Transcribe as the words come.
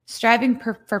striving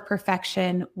for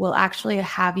perfection will actually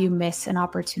have you miss an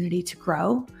opportunity to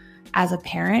grow as a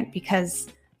parent, because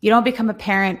you don't become a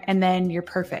parent and then you're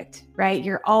perfect, right?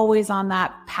 You're always on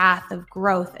that path of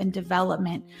growth and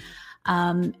development.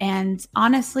 And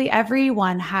honestly,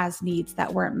 everyone has needs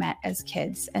that weren't met as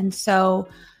kids. And so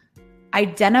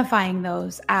identifying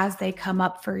those as they come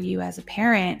up for you as a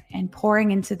parent and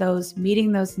pouring into those,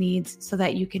 meeting those needs so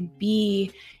that you can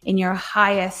be in your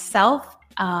highest self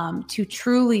to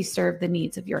truly serve the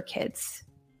needs of your kids,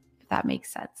 if that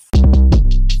makes sense.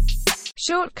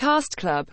 Short Cast Club.